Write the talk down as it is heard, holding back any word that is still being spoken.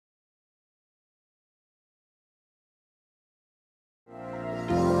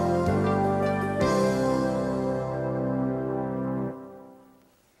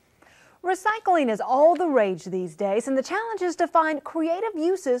Recycling is all the rage these days, and the challenge is to find creative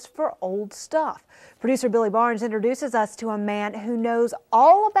uses for old stuff. Producer Billy Barnes introduces us to a man who knows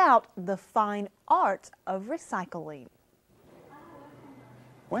all about the fine art of recycling.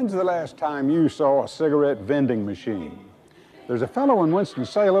 When's the last time you saw a cigarette vending machine? There's a fellow in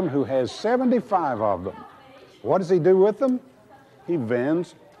Winston-Salem who has 75 of them. What does he do with them? He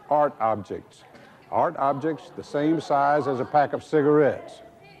vends art objects. Art objects the same size as a pack of cigarettes.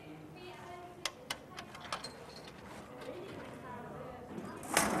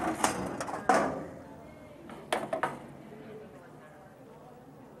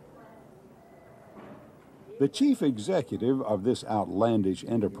 The chief executive of this outlandish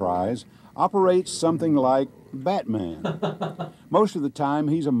enterprise operates something like Batman. Most of the time,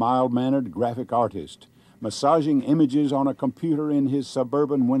 he's a mild-mannered graphic artist, massaging images on a computer in his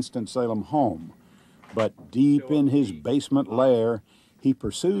suburban Winston-Salem home. But deep in his basement lair, he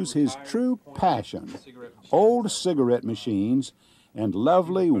pursues his true passion, old cigarette machines and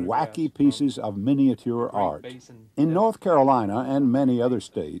lovely, wacky pieces of miniature art. In North Carolina and many other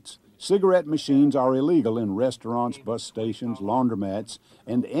states, cigarette machines are illegal in restaurants, bus stations, laundromats,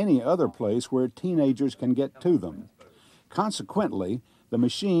 and any other place where teenagers can get to them. Consequently, the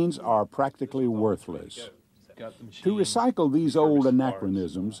machines are practically worthless. To recycle these old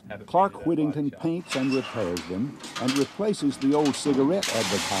anachronisms, Clark Whittington paints and repairs them and replaces the old cigarette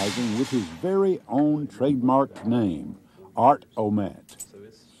advertising with his very own trademarked name, Art-O-Mat.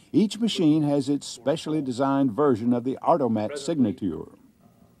 Each machine has its specially designed version of the Art-O-Mat signature.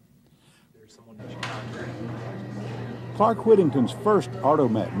 Clark Whittington's first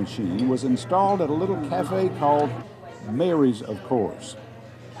Art-O-Mat machine was installed at a little cafe called Mary's, of course.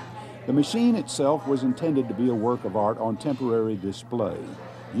 The machine itself was intended to be a work of art on temporary display.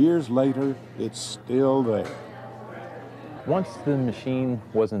 Years later, it's still there. Once the machine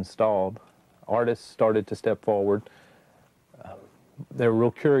was installed, artists started to step forward. They were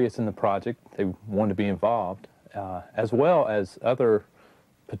real curious in the project. They wanted to be involved, as well as other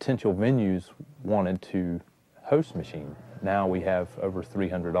potential venues wanted to host machine. Now we have over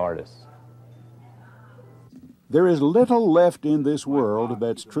 300 artists. There is little left in this world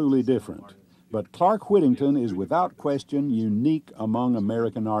that's truly different, but Clark Whittington is without question unique among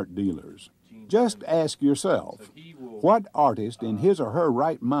American art dealers. Just ask yourself, what artist in his or her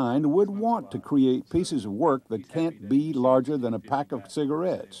right mind would want to create pieces of work that can't be larger than a pack of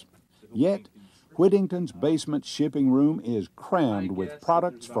cigarettes? Yet, Whittington's basement shipping room is crammed with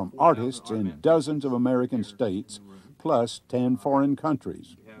products from artists in dozens of American states, plus 10 foreign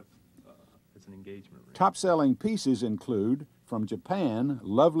countries. Top-selling pieces include, from Japan,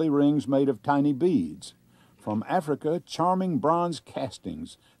 lovely rings made of tiny beads. From Africa, charming bronze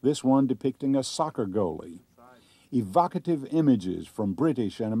castings, this one depicting a soccer goalie. Evocative images from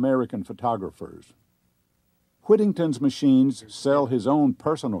British and American photographers. Whittington's machines sell his own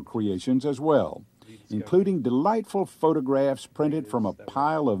personal creations as well, including delightful photographs printed from a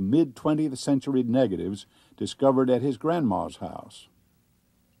pile of mid-20th century negatives discovered at his grandma's house.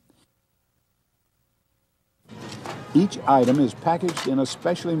 Each item is packaged in a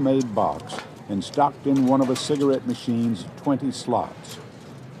specially made box and stocked in one of a cigarette machine's 20 slots.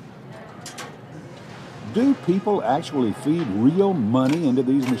 Do people actually feed real money into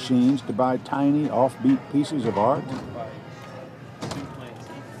these machines to buy tiny, offbeat pieces of art?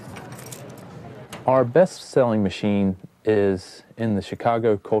 Our best-selling machine is in the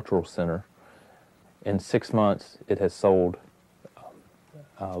Chicago Cultural Center. In 6 months, it has sold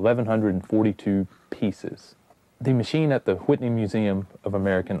 1,142 pieces. The machine at the Whitney Museum of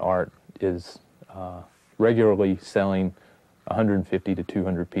American Art is regularly selling 150 to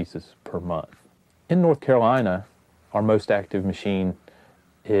 200 pieces per month. In North Carolina, our most active machine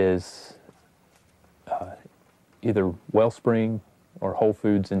is either Wellspring or Whole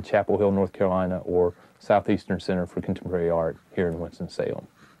Foods in Chapel Hill, North Carolina, or Southeastern Center for Contemporary Art here in Winston-Salem.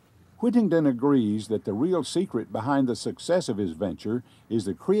 Whittington agrees that the real secret behind the success of his venture is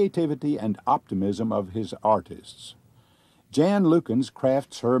the creativity and optimism of his artists. Jan Lukens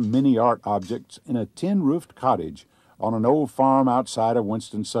crafts her mini art objects in a tin-roofed cottage on an old farm outside of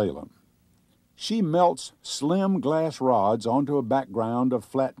Winston-Salem. She melts slim glass rods onto a background of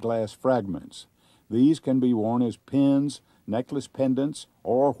flat glass fragments. These can be worn as pins, necklace pendants,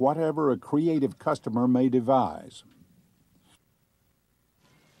 or whatever a creative customer may devise.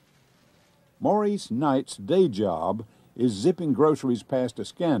 Maurice Knight's day job is zipping groceries past a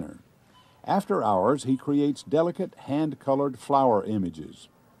scanner. After hours, he creates delicate hand-colored flower images.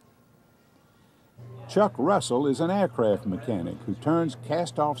 Chuck Russell is an aircraft mechanic who turns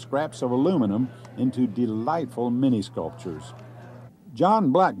cast-off scraps of aluminum into delightful mini-sculptures.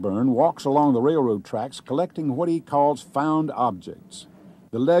 John Blackburn walks along the railroad tracks collecting what he calls found objects: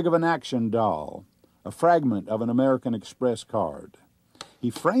 the leg of an action doll, a fragment of an American Express card. He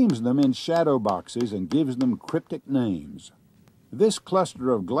frames them in shadow boxes and gives them cryptic names. This cluster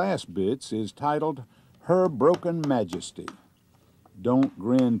of glass bits is titled Her Broken Majesty. Don't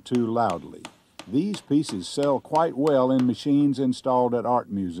grin too loudly. These pieces sell quite well in machines installed at art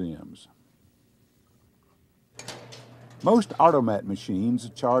museums. Most Artomat machines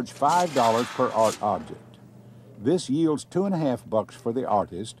charge $5 per art object. This yields $2.50 for the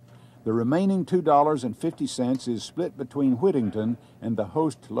artist. The remaining $2.50 is split between Whittington and the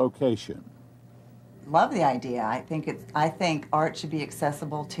host location. Love the idea. I think art should be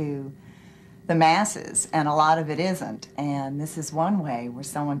accessible to the masses, and a lot of it isn't. And this is one way where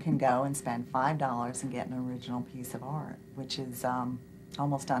someone can go and spend $5 and get an original piece of art, which is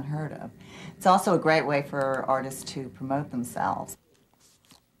almost unheard of. It's also a great way for artists to promote themselves.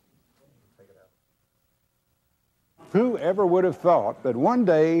 Who ever would have thought that one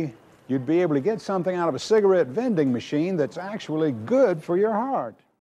day you'd be able to get something out of a cigarette vending machine that's actually good for your heart?